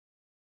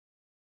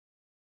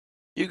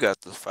You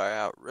got this fire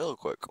out real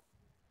quick.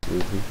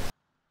 Mm-hmm.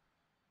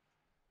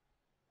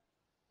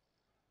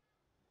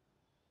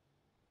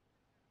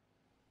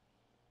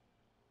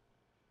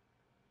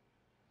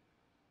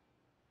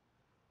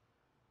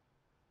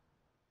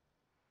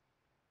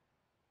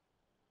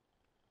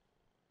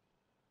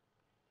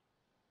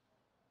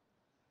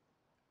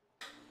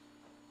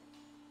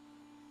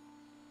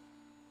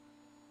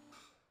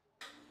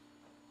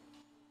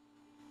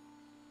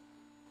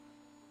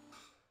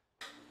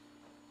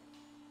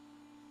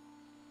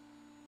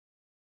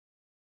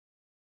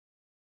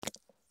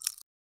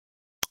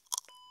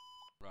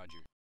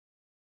 Roger.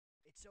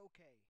 It's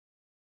okay.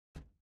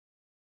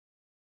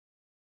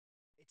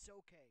 It's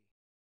okay.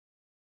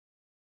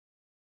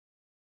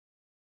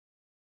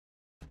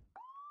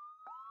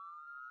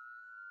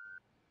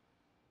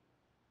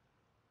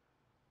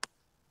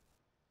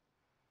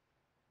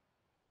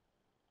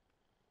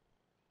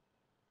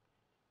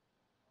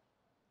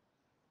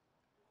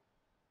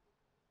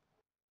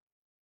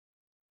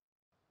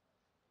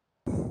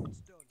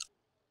 It's done.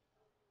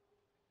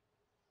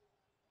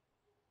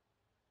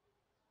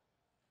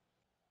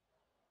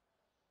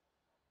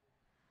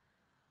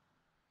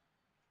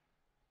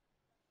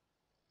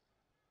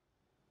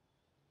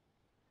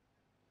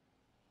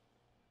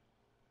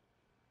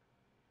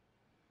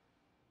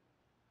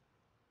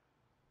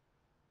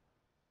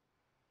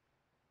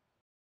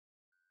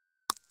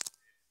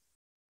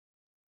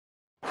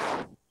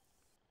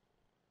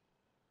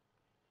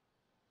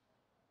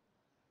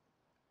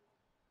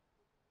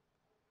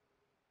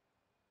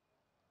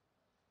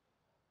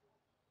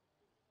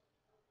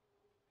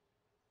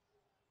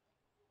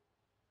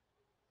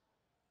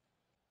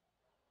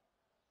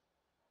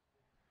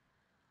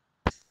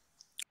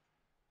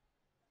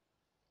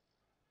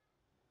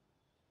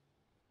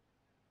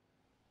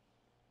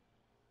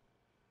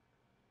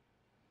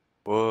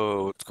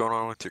 Whoa, what's going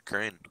on with your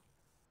crane?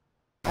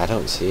 I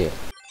don't see it.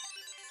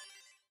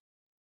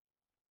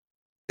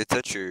 It's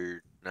at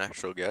your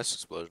natural gas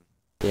explosion.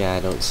 Yeah, I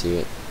don't see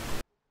it.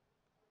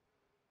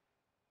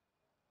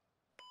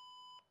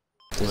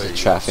 There's Wait, a you don't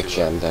traffic see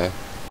jam what? there. Engine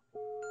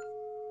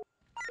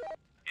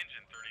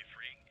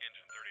 33,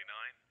 Engine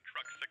 39,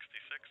 Truck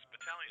 66,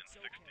 Battalion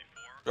 64.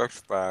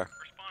 Structure fire.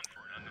 Respond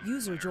for an unknown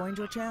User fire. joined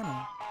your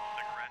channel.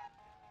 Cigarette.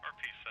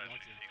 RP says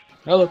she sees some.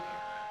 Hello.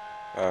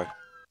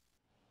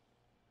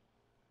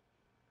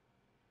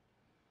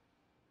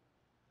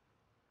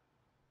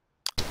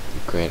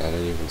 Great, I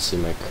don't even see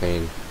my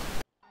crane.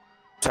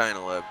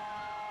 1011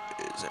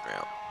 is en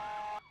route.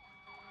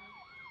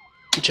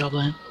 Good job,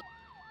 Lan.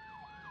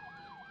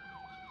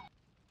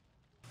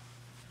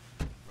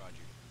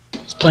 Roger.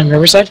 It's playing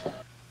Riverside?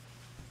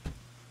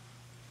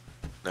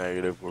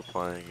 Negative, we're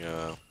playing,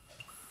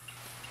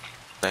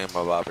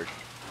 Thingamabobber.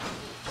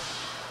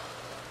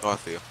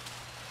 Northview.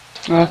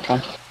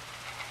 Okay.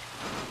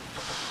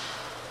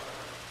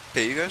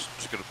 Hey, you guys,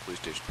 just go to the police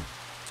station.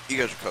 You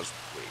guys are causing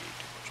way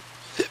too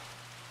much.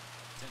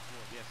 10-4,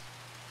 yes.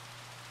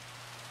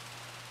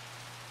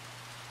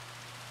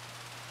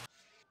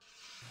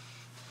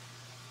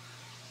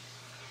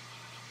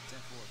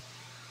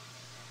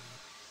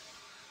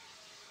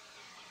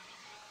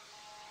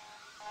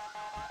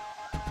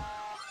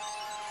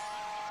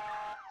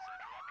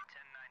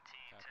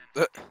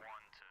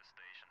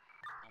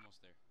 Almost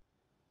there.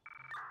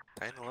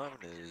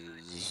 911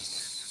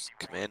 is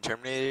command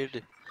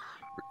terminated.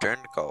 Return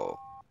to call.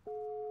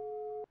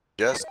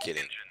 Just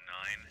kidding. Engine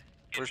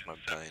 9, Where's Engine my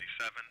battalion?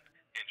 77,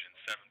 Engine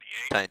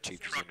 78, Battalion chief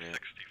is Truck in route.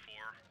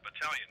 64,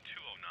 Battalion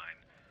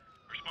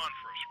 209. Respond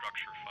for a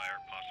structure fire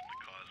possibly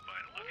caused by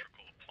an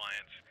electrical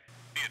appliance.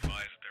 Be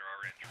advised there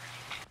are injuries.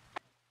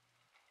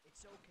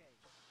 It's okay.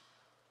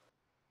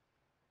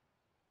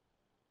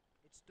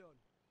 It's done.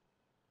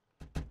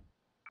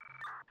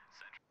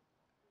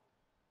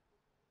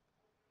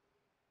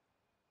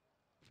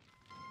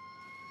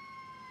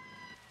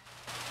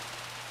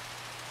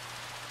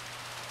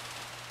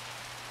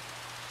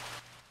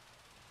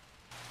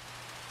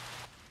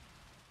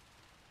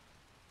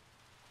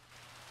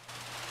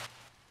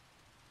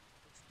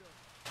 It's done.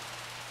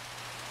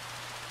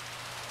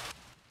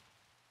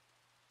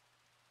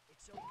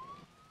 It's okay.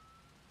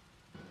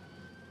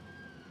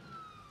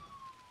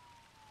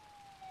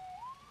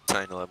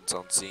 911's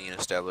on scene,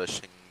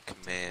 establishing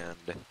command.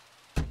 It's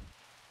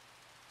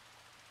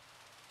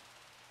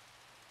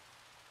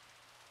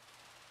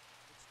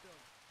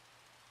done.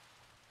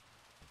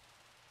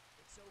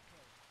 It's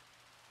okay.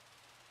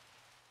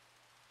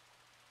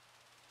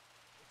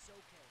 It's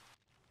okay.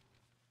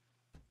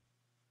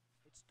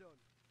 It's done.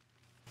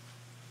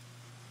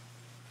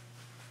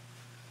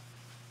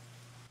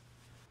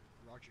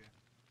 Roger.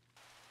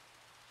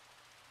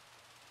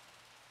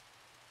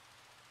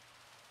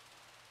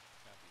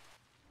 Copy.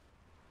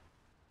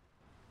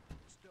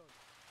 It's done.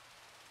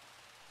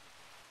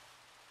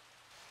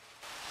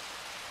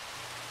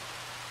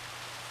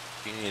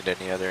 Do you need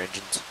any other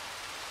engines?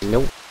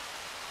 Nope.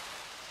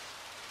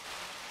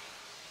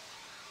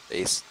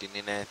 Base, do you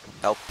need any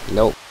help?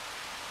 Nope.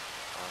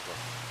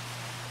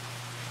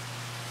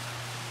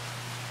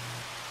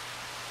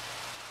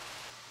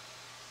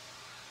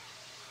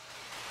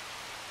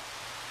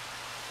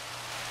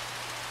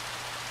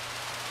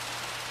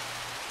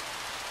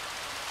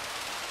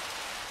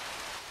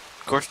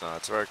 course not.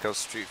 It's right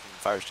across the street from the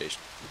fire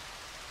station.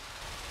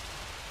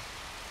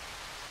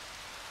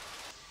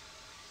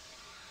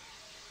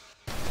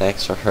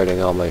 Thanks for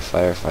hurting all my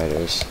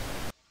firefighters.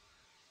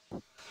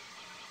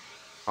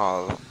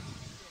 Oh,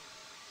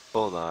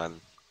 hold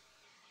on.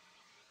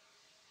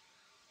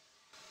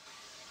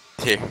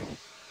 Here.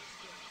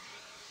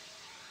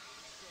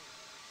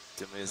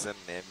 Do me send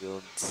an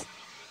ambulance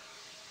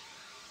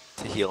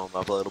to heal him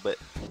up a little bit.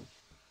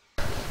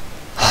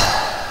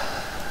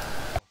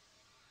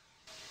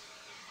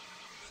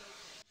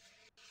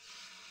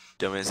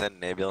 Do me send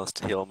an ambulance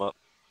to heal him up?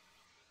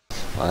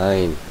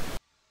 Fine.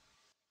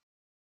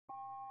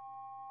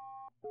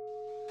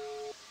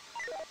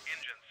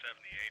 Engine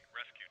 78,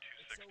 Rescue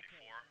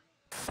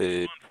 264.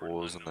 Food Respond for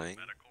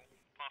poisoning. medical,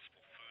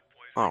 possible food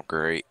poisoning. Oh,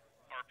 great.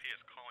 RP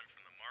is calling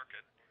from the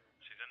market.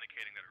 She's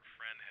indicating that her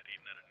friend had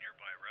eaten at a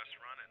nearby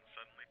restaurant and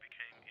suddenly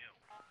became ill.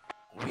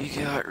 We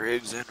got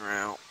rigs en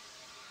route.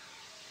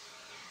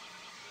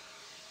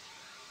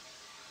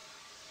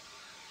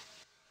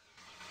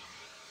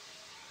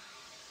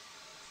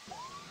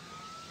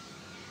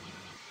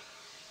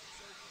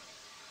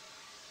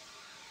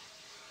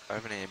 I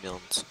have an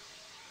ambulance.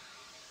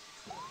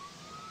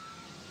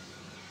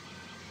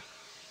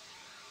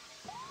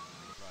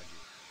 Roger.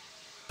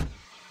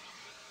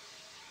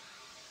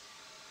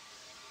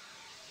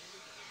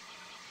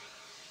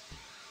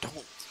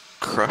 Don't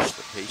crush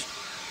the patient.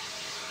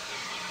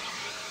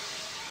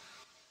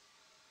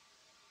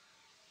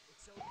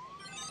 It's okay.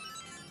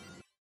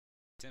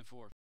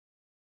 10-4.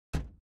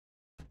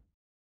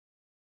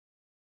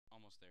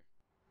 Almost there.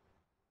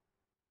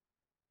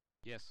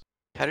 Yes.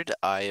 How did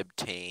I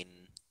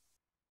obtain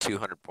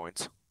 200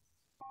 points?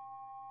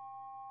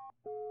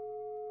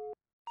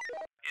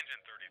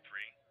 Engine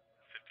 33,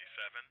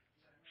 57,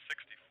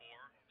 64,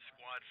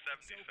 Squad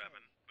 77,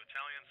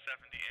 Battalion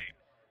 78.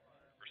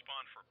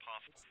 Respond for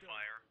possible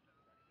fire.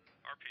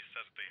 RP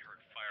says they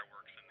heard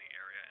fireworks in the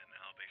area and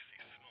now they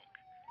see smoke.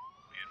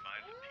 Be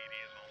advised the PD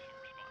is also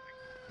responding.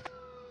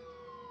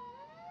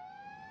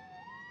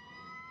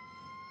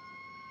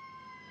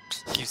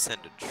 You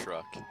send a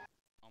truck.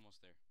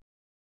 Almost there.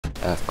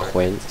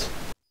 Quint.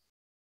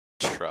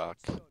 Truck.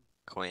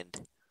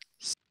 Quint.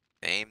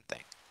 Same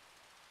thing.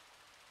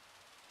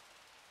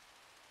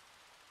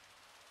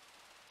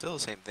 Still the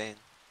same thing.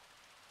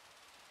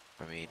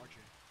 I mean, Roger.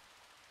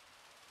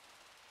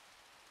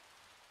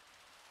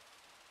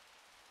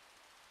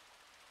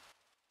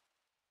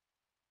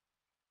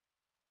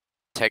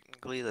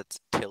 technically that's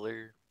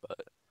Tiller,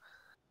 but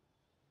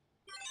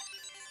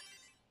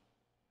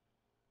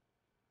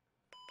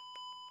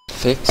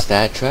Fix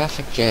that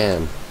traffic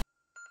jam.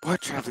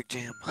 what traffic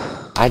jam?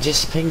 I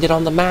just pinged it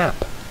on the map.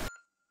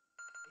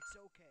 It's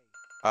okay.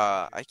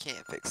 I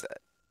can't fix that.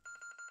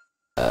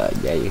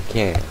 Yeah, you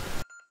can.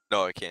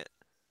 No, I can't.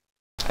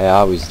 I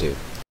always do.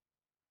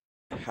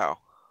 How?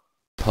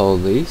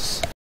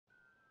 Police?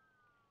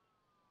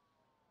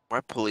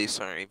 My police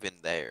aren't even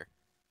there.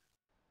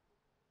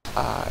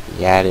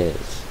 Yeah it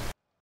is.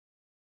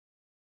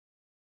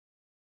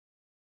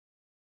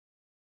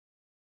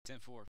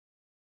 10-4.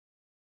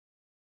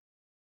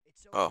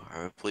 It's okay. Oh, I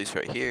have a police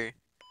right here.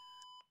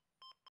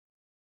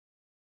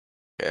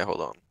 Okay,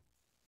 hold on.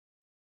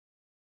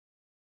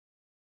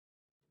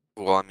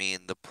 Well, I mean,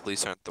 the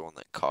police aren't the one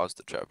that caused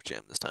the traffic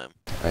jam this time.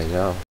 I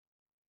know.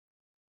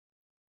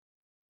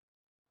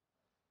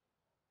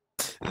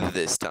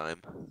 This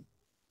time.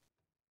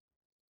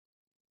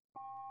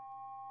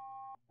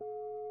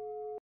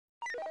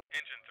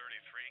 Engine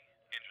 33,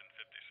 Engine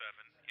 57,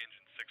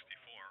 Engine 64,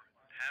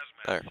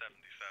 Hazmat There. 77,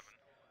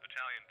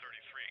 Battalion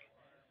 33.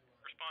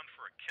 Respond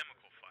for a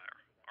chemical fire.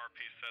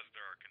 RP says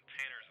there are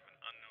containers of an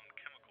unknown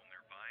chemical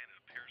nearby and it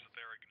appears that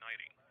they're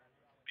igniting.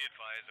 Be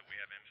advised that we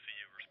have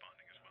MCU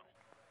responding as well.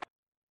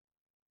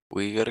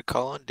 We gotta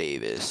call on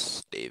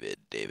Davis.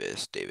 David,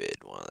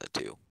 one of the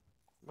two.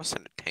 I'm gonna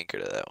send a tanker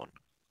to that one.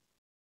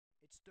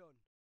 It's done.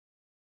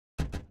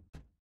 Central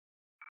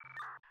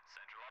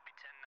Lobby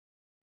 10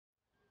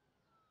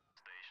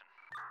 station.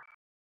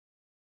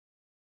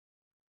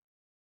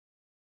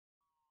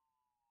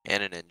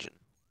 And an engine.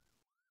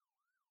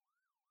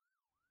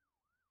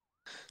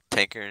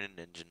 Tanker and an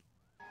engine.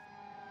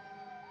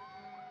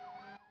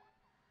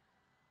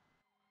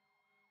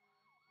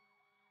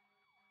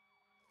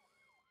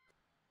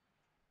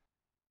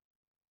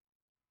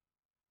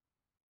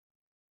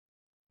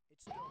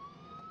 It's done.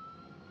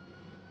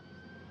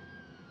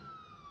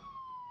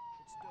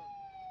 It's done.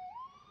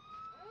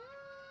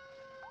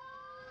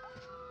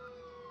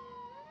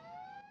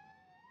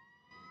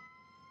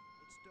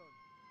 It's done.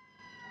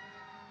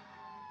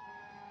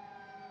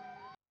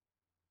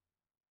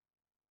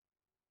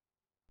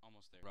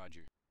 Almost there.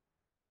 Roger.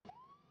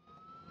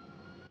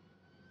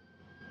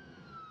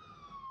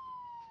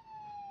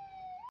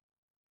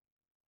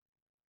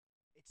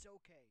 It's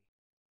okay.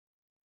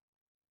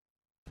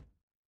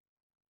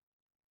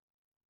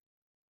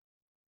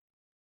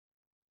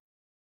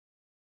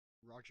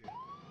 Roger.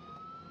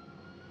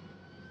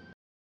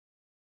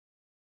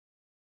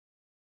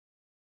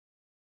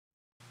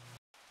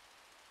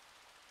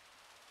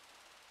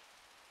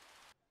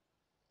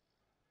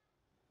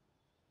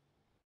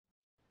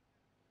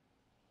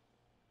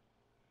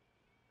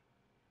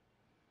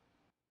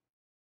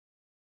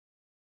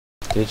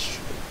 Did you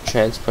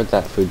transport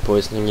that food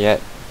poisoning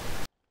yet?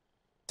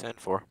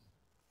 10-4.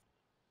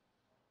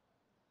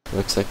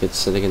 Looks like it's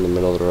sitting in the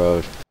middle of the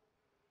road.